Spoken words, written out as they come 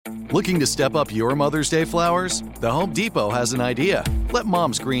Looking to step up your Mother's Day flowers? The Home Depot has an idea. Let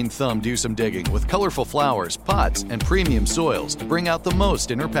Mom's green thumb do some digging with colorful flowers, pots, and premium soils to bring out the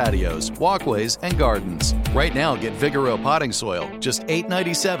most in her patios, walkways, and gardens. Right now, get Vigoro potting soil, just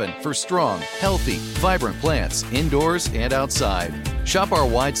 $8.97 for strong, healthy, vibrant plants indoors and outside. Shop our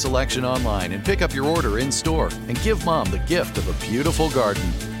wide selection online and pick up your order in-store and give Mom the gift of a beautiful garden.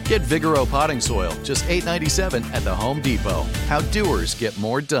 Get Vigoro potting soil, just $8.97 at the Home Depot. How doers get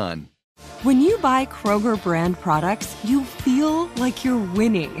more done. When you buy Kroger brand products, you feel like you're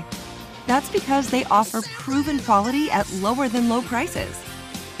winning. That's because they offer proven quality at lower than low prices.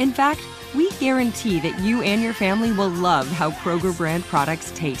 In fact, we guarantee that you and your family will love how Kroger brand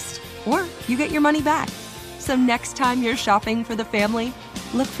products taste, or you get your money back. So next time you're shopping for the family,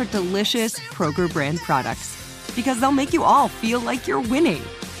 look for delicious Kroger brand products, because they'll make you all feel like you're winning.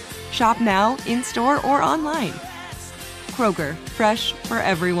 Shop now, in-store, or online. Kroger, fresh for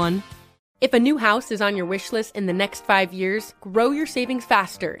everyone. If a new house is on your wish list in the next 5 years, grow your savings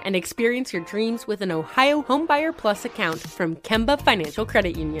faster and experience your dreams with an Ohio Homebuyer Plus account from Kemba Financial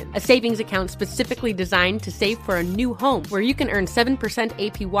Credit Union. A savings account specifically designed to save for a new home, where you can earn 7%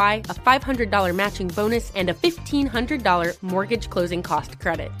 APY, a $500 matching bonus, and a $1,500 mortgage closing cost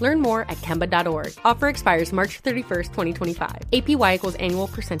credit. Learn more at Kemba.org. Offer expires March 31st, 2025. APY equals annual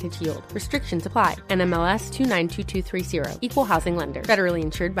percentage yield. Restrictions apply. NMLS 292230. Equal housing lender. Federally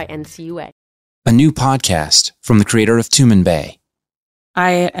insured by NCUA. A new podcast from the creator of Tumen Bay.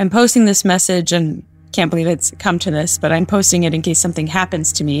 I am posting this message and can't believe it's come to this, but I'm posting it in case something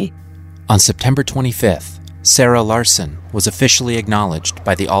happens to me. On September 25th, Sarah Larson was officially acknowledged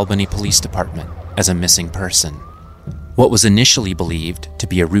by the Albany Police Department as a missing person. What was initially believed to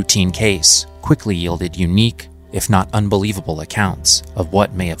be a routine case quickly yielded unique, if not unbelievable, accounts of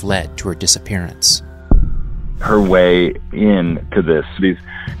what may have led to her disappearance. Her way into this, these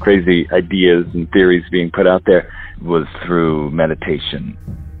crazy ideas and theories being put out there, was through meditation.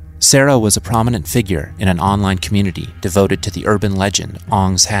 Sarah was a prominent figure in an online community devoted to the urban legend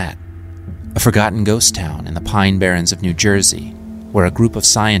ONG'S Hat, a forgotten ghost town in the Pine Barrens of New Jersey, where a group of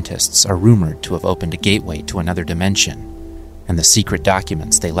scientists are rumored to have opened a gateway to another dimension, and the secret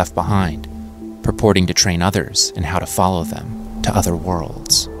documents they left behind, purporting to train others in how to follow them to other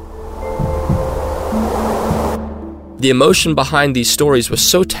worlds. The emotion behind these stories was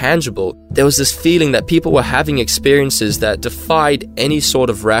so tangible. There was this feeling that people were having experiences that defied any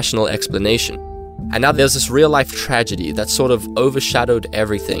sort of rational explanation. And now there's this real-life tragedy that sort of overshadowed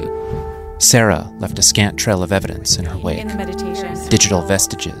everything. Sarah left a scant trail of evidence in her wake. In the meditation. Digital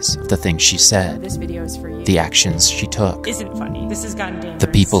vestiges of the things she said, This video is for you. the actions she took, Isn't funny. This has gotten dangerous. the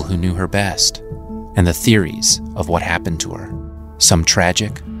people who knew her best, and the theories of what happened to her. Some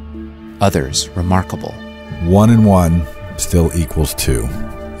tragic, others remarkable. 1 and 1 still equals 2.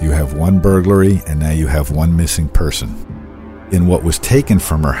 You have one burglary, and now you have one missing person. In what was taken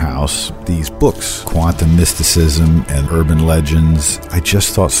from her house, these books, Quantum Mysticism and Urban Legends, I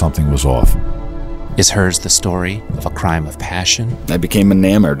just thought something was off. Is hers the story of a crime of passion? I became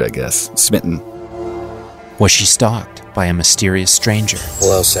enamored, I guess. Smitten. Was she stalked by a mysterious stranger?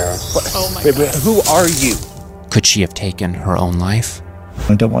 Hello, Sarah. Oh my God. Who are you? Could she have taken her own life?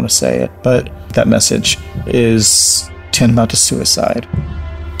 I don't want to say it, but that message is tantamount to suicide.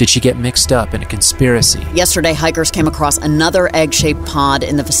 Did she get mixed up in a conspiracy? Yesterday, hikers came across another egg-shaped pod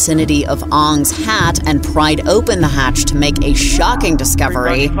in the vicinity of ONG'S Hat and pried open the hatch to make a shocking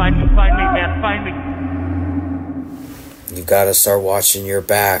discovery. Find me, man, find me. You gotta start watching your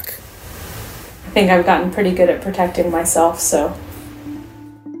back. I think I've gotten pretty good at protecting myself, so.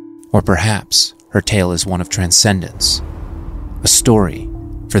 Or perhaps her tale is one of transcendence. A story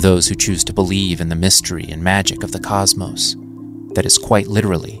for those who choose to believe in the mystery and magic of the cosmos that is quite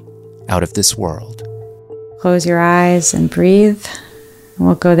literally out of this world. Close your eyes and breathe.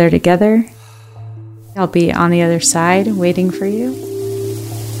 We'll go there together. I'll be on the other side waiting for you.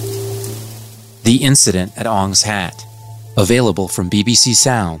 The Incident at ONG'S Hat. Available from BBC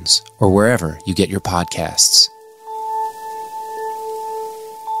Sounds or wherever you get your podcasts.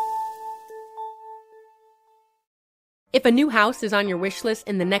 If a new house is on your wish list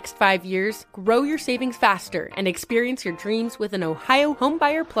in the next 5 years, grow your savings faster and experience your dreams with an Ohio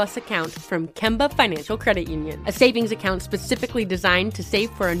Homebuyer Plus account from Kemba Financial Credit Union. A savings account specifically designed to save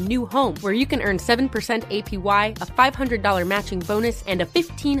for a new home, where you can earn 7% APY, a $500 matching bonus, and a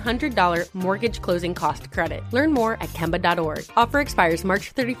 $1,500 mortgage closing cost credit. Learn more at Kemba.org. Offer expires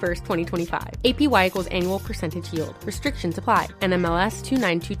March 31st, 2025. APY equals annual percentage yield. Restrictions apply. NMLS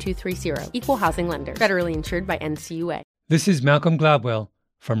 292230. Equal housing lender. Federally insured by NCUA. This is Malcolm Gladwell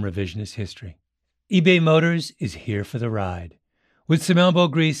from Revisionist History. eBay Motors is here for the ride. With some elbow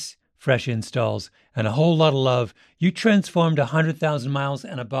grease, fresh installs, and a whole lot of love, you transformed 100,000 miles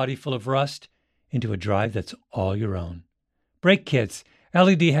and a body full of rust into a drive that's all your own. Brake kits,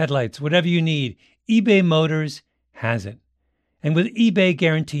 LED headlights, whatever you need, eBay Motors has it. And with eBay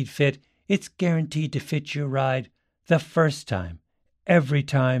Guaranteed Fit, it's guaranteed to fit your ride the first time, every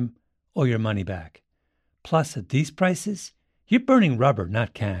time, or your money back. Plus, at these prices, you're burning rubber,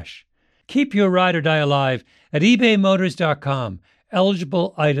 not cash. Keep your ride or die alive at ebaymotors.com.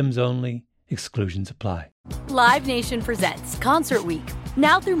 Eligible items only. Exclusions apply. Live Nation presents Concert Week.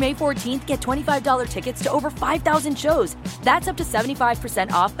 Now through May 14th, get $25 tickets to over 5,000 shows. That's up to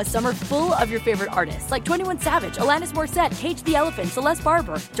 75% off a summer full of your favorite artists like 21 Savage, Alanis Morissette, Cage the Elephant, Celeste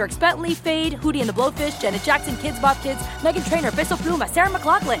Barber, Dierks Bentley, Fade, Hootie and the Blowfish, Janet Jackson, Kids Bop Kids, Meghan Trainor, Bissell Pluma, Sarah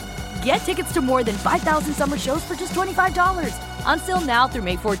McLachlan. Get tickets to more than 5,000 summer shows for just $25. Until now through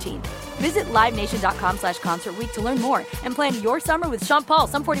May 14th. Visit LiveNation.com/Concert Week to learn more and plan your summer with Sean Paul,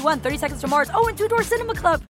 Sum 41, 30 Seconds to Mars, and Two Door Cinema Club.